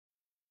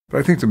But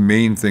I think the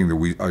main thing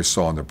that I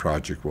saw in the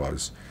project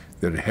was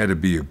that it had to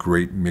be a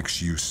great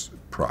mixed-use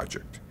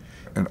project.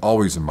 And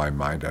always in my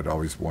mind, I'd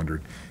always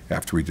wondered,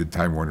 after we did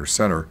Time Warner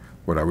Center,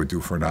 what I would do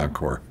for an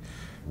encore.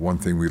 One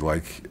thing we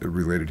like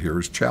related here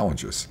is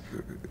challenges.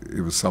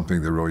 It was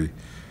something that really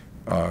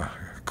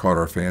caught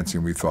our fancy,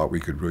 and we thought we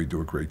could really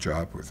do a great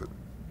job with it.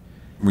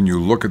 When you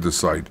look at the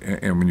site,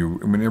 and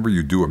whenever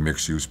you do a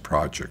mixed-use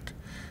project,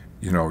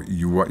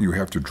 you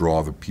have to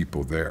draw the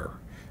people there.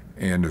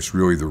 And it's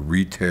really the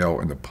retail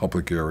and the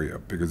public area,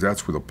 because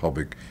that's where the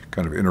public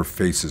kind of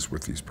interfaces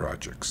with these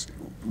projects.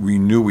 We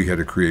knew we had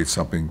to create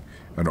something,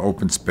 an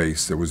open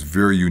space that was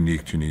very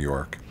unique to New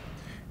York,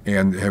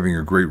 and having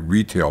a great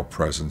retail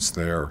presence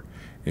there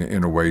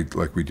in a way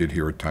like we did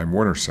here at Time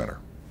Warner Center.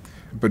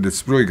 But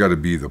it's really got to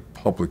be the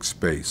public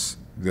space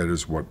that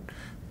is what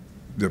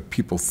that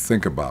people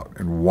think about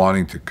and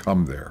wanting to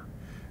come there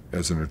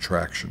as an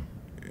attraction,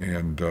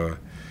 and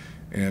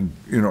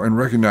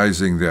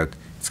recognizing that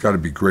it's got to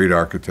be great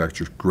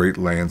architecture, great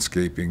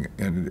landscaping,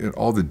 and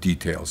all the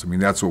details. I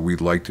mean, that's what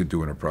we'd like to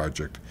do in a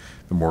project.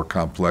 The more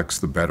complex,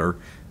 the better,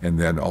 and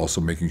then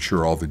also making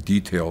sure all the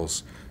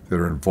details that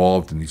are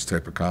involved in these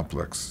type of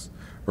complexes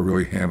are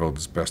really handled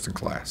as best in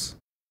class.